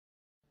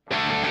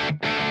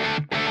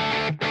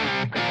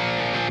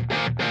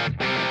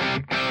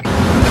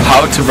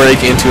about to break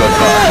into a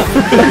car.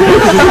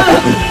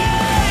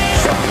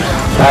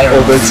 I don't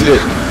know. That's it.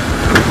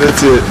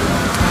 That's it.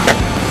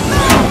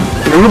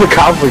 Remember the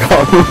cops are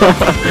calling.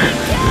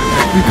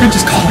 We could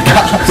just call the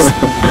cops.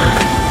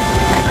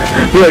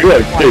 Look,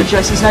 dude.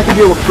 Jesse's not gonna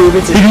be able to prove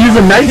it. You can use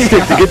a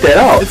nightstick to get that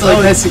out. It's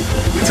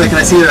like, can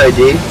I see their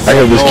ID? I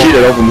have this key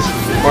that opens.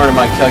 Part of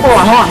my calculation.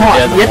 Hold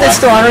on. You have that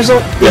still on, Rizzo?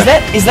 Is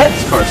that? This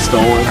car's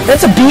stolen.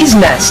 That's a bee's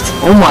nest.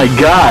 Oh my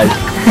god.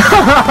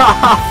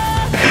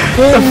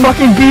 It's a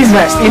fucking bee's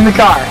nest in the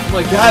car. Oh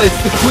my god, it's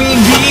the queen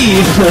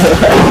bee!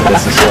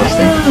 That's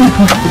disgusting.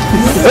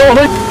 Oh,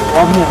 look.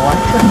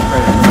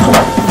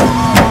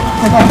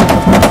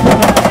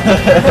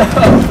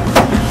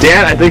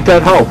 Dan, I think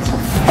that helped.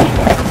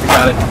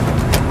 Got it.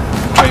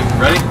 Wait,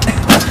 ready?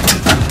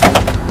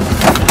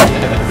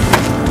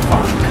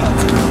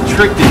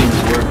 Trick didn't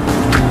even work.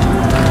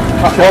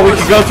 Well, we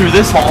could go through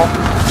this hall.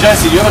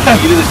 Jesse, do you have a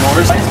key to the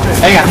doors?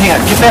 Hang on.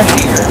 Get that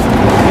hanger.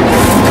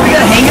 We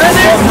got a hanger in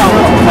there? No.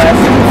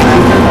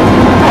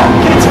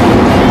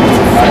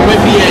 It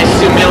would be a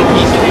middle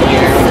piece of the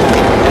year.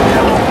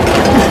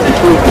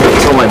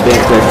 Throw my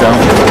bank back down.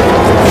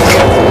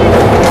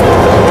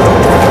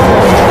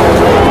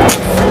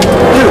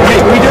 Dude, hey,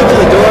 can we do it to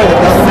the door that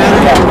doesn't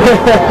matter?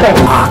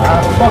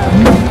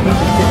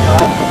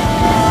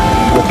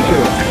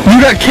 You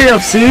got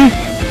KFC?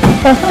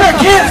 I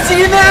can't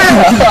see that!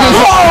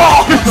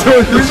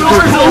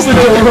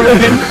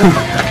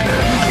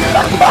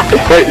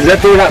 Wait, is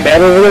that door not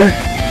matter over there?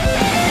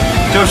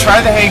 Joe,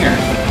 try the hanger.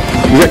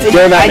 Does that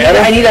door not matter?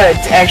 I need an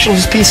actual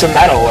piece of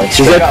metal, like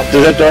straight up.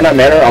 Does that door not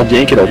matter? I'll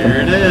yank it open.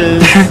 Here it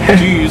is.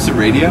 Do you use the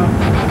radio?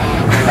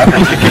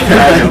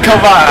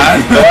 Come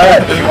on. Go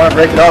ahead. If you want to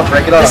break it off,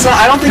 break it off.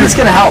 I don't think it's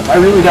gonna help. I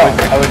really don't.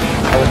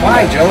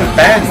 Why, Joe? It's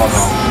bad.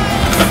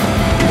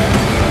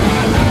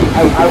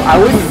 I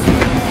wouldn't.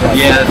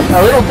 Yeah.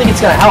 I really don't think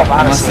it's gonna help,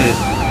 honestly.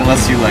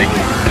 Unless you like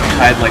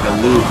had like a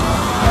loop.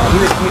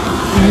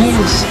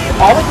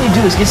 All we need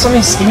to do is get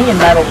something skinny and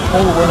metal,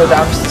 pull the window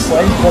down just a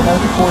slight, pull down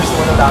to force the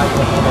window down.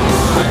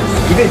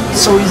 You could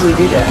so easily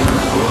do that.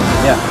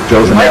 Yeah.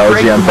 Joe's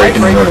analogy on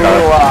breaking into a car.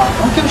 I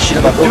don't give a shit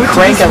about the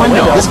crank on the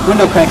window. This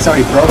window crank's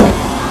already broken.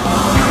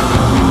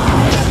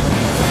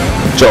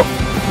 Joe.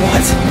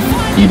 What?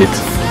 Eat it.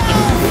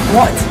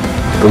 What?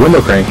 The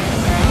window crank.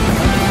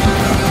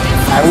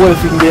 I would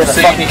if we can get in a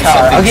fucking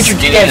car. I'll get your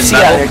KFC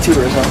out of there too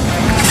or something.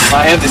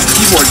 I have this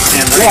keyboard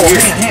stand right here.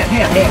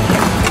 Hand.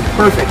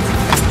 Perfect.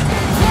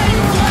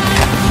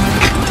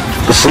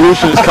 The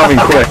solution is coming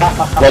quick.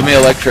 Let Me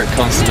Electric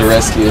comes to the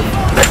rescue.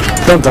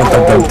 Dun, dun,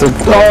 dun, dun, dun.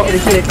 Oh!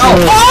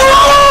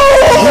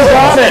 He's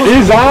on it!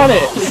 He's on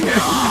it!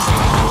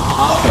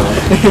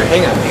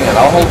 Hang on.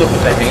 I'll hold it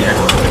with the hanger.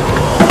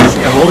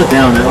 Yeah, hold it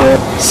down.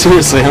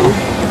 Seriously, huh?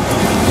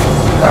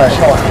 Alright,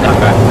 hold on.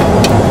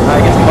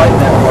 I get to lighten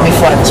that. Let me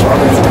fly this one.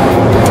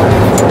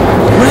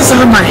 What is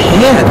on my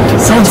hand? Did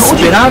someone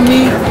spit on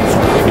me?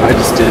 I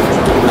just did.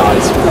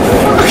 Nice.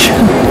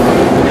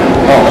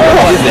 Oh,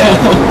 what is that?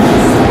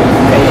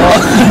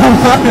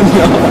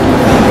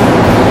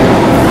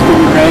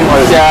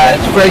 Yeah,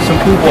 let's break some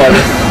poop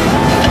water.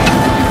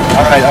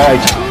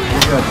 Alright.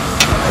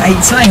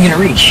 It's not even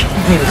gonna reach.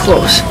 Maybe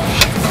close.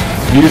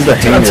 Use the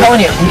hanger. I'm telling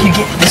you, we could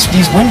get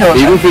these windows.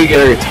 Even if we get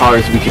our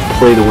guitars, we could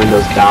play the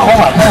windows down. Hold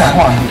on.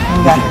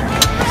 We got here.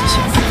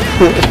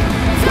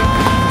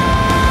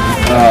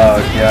 Oh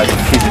god, you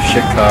piece of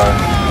shit car.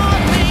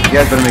 You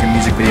guys better make a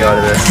music video out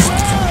of this.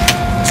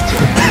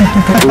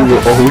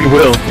 We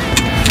will.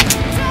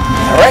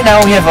 Right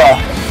now we have a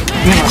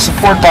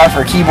support bar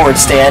for a keyboard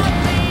stand.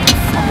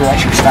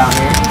 Electric style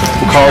here.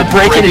 We'll call it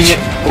breaking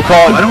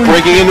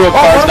into a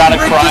car is not a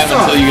crime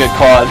until you get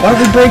caught. Why don't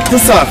we break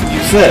this off and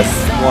use this?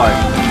 Why?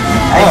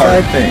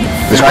 I think.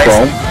 This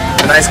chrome?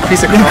 A nice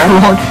piece of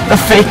chrome? The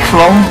fake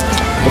chrome.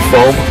 The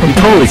foam? You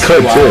totally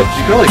could, too.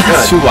 You really could.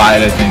 It's too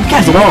wide, I think.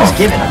 God, the window's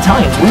given. I'm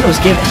telling you, the window's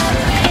given.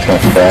 It's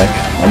gonna crack.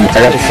 I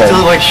got this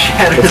Still on. like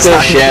shatter. It's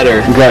gonna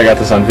shatter. I'm glad I got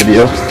this on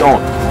video.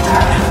 Don't.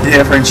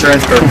 Yeah, for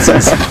insurance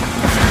purposes.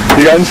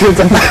 You got insurance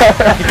on that?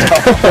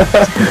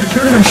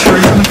 You're an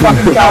insurance on the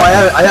fucking car.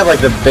 No, I have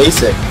like the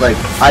basic, like,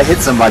 I hit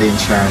somebody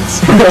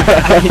insurance.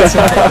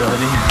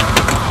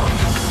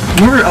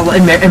 Remember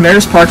in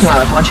Mayor's parking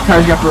lot, a bunch of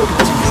cars got broken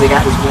into because they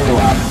got his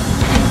window out.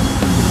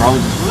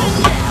 Probably.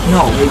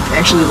 No, they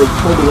actually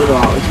pulled the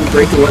window out. Like you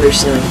break the weather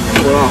ceiling and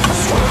pull it off.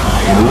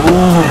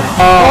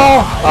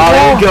 Oh,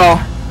 there you go.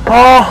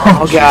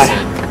 Oh god.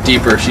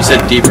 Deeper. She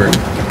said deeper.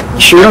 You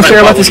sure you don't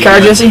care about this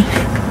car, Jesse?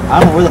 I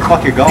don't know where the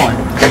fuck you're going.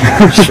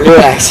 Just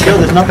relax. Yo,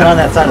 there's nothing on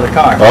that side of the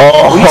car.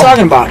 What are you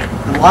talking about?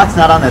 The lock's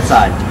not on that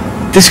side.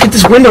 Just get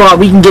this window out,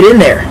 we can get in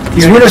there.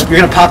 These windows.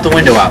 You're gonna pop the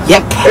window out.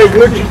 Yep. Hey,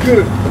 what you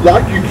do?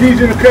 Lock your keys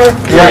in the car?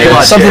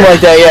 Yeah, something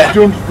like that, yeah.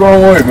 Doing the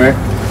wrong way, man.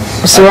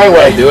 What's the right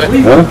way? Do it.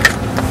 Huh?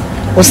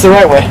 What's the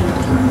right way?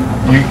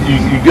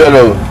 You got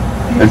a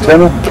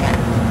antenna?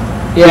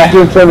 Yeah. Take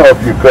the antenna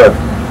off your car.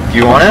 Do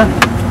you want it?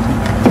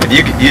 Can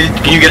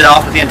you get it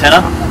off with the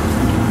antenna?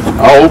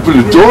 I'll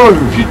open the door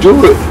if you do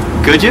it.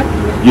 Could you?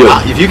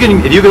 Yeah. If you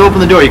can open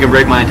the door, you can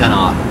break my antenna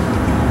off.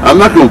 I'm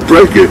not gonna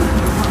break it.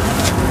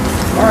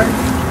 Alright.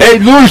 Hey,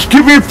 Louis,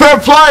 give me a pair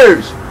of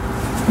pliers.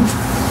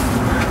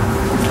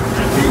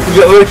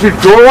 You got electric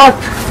door lock?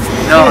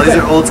 No, these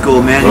are old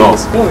school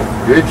manuals.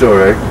 It's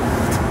alright.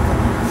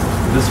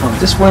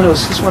 This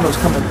window's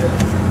coming.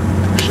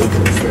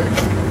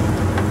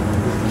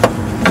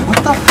 What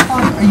the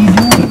fuck are you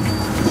doing,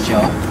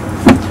 Joe?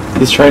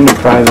 He's trying to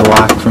pry the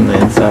lock from the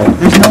inside.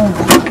 There's no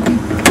lock.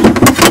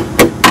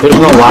 There's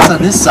no It's lock?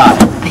 on this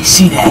side. I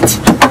see that.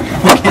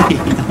 Okay.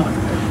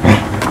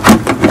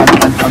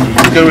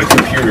 I'm Good with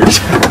computers.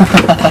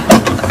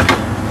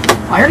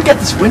 I already got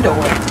this window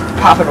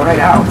popping right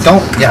out.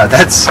 Yeah,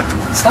 that's...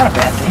 It's not a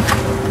bad thing.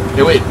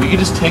 Hey, wait, we could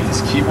just take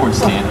this keyboard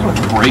stand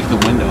and break the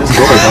window. This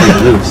door is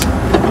already loose.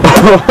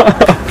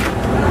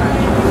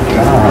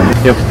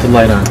 Yeah, put the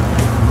light on.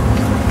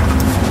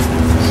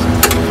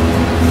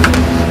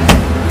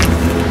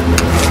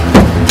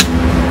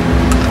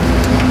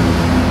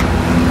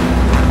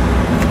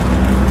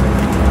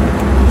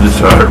 This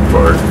hard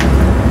part.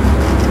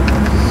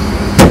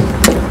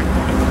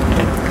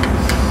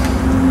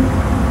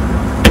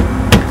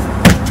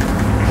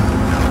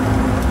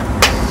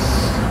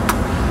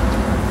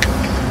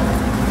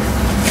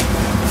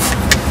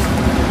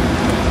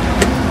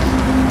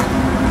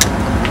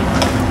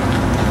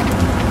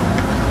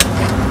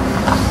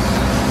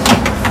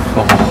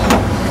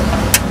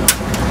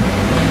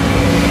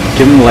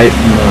 Give him the light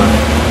from the...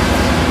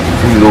 You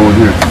can go in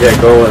here. Yeah,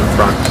 go in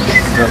front.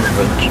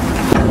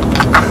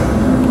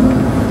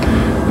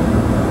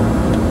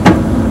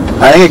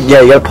 I think,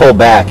 yeah, you gotta pull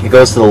back. It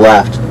goes to the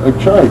left. I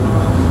tried.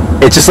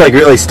 It's just like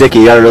really sticky.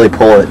 You gotta really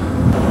pull it.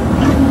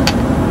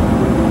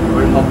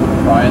 Would it help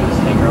with prying this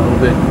hanger a little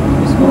bit?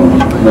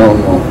 No.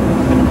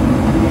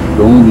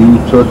 Don't you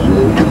touch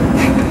it.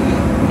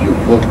 You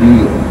fuck me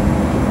up.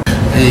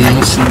 Hey,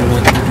 let's see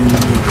what I can do.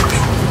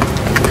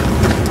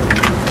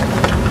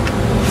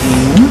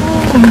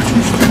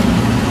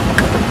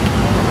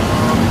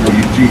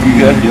 You think you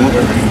got it?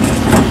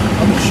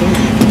 I'm gonna show you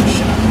a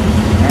shot.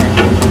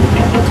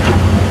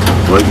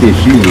 Well, I can't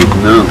see this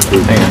now.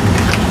 Hang on.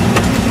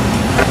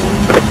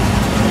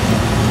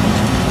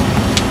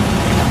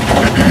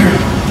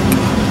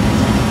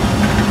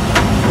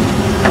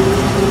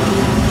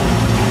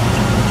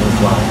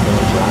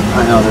 I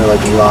know, they're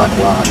like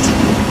locked.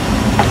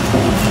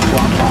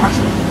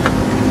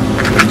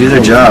 They do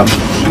their job.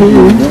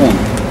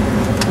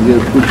 You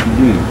gotta push it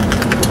in.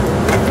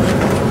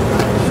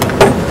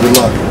 Good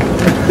luck.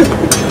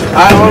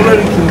 I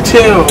already can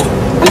tell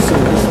this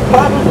is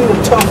probably a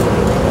tough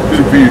one.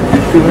 It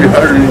should be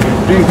harder than you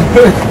think.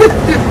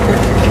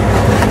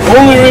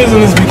 Only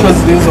reason is because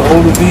it is an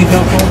older vehicle.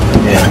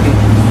 Yeah.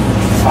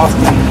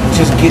 Often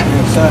just getting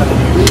inside of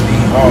it would be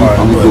I'm hard,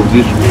 gonna but go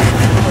this way.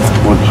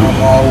 Once you I'm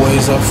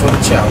always up for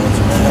the challenge,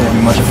 man.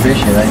 We much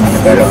appreciate that. You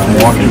get better from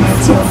walking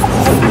tonight, so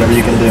whatever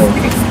you can do.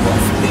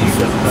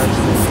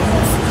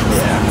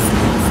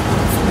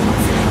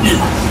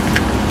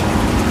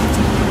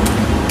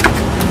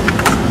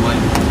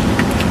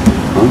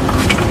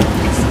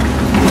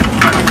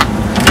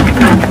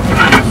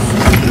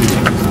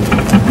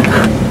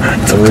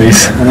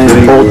 Release. And then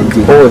you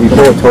pull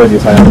it towards you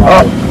if I don't know.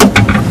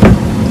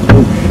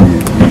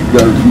 you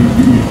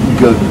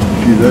gotta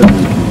see that.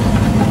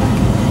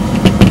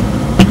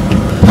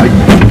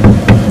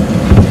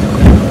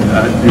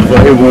 If I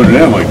hit one of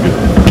them, I could.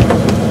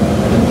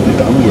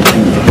 I'm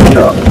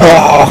gonna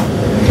Oh,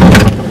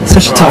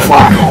 such a tough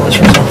lock. Oh, this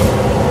Rizzo.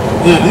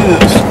 It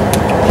is.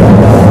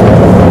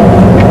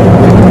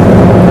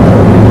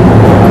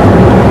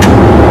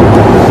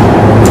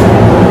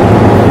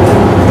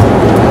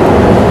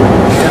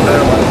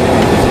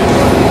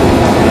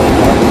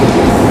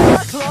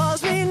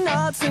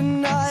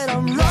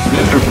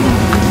 After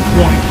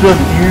 27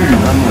 years,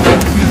 I'm gonna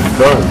have to get a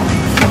car.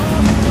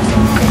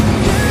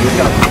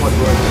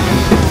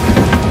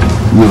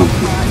 No.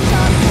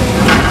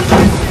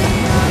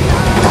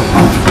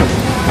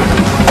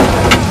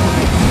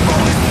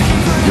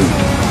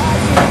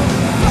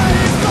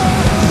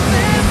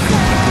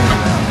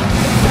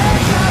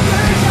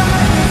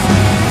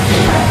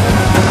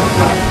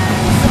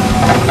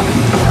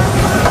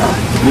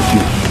 This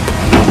is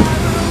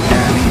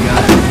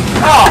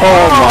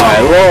Oh my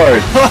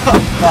lord!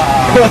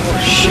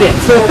 Shit.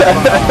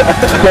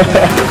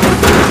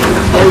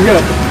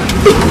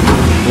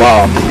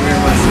 Wow.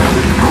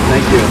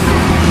 Thank you.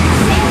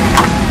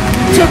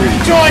 Took the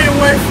joy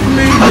away from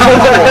me. I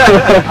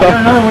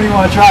don't know when you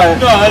want to try it.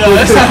 No,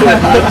 that's not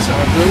bad.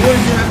 What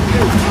did you have to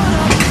do?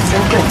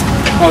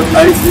 Come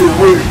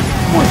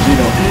on,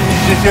 Gino.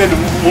 You just had to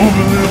move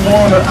a little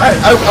more.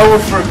 I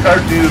worked for a car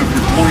dealer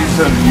for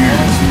 27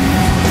 years.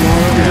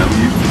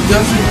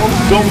 Yeah,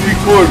 don't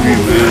record me,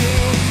 man.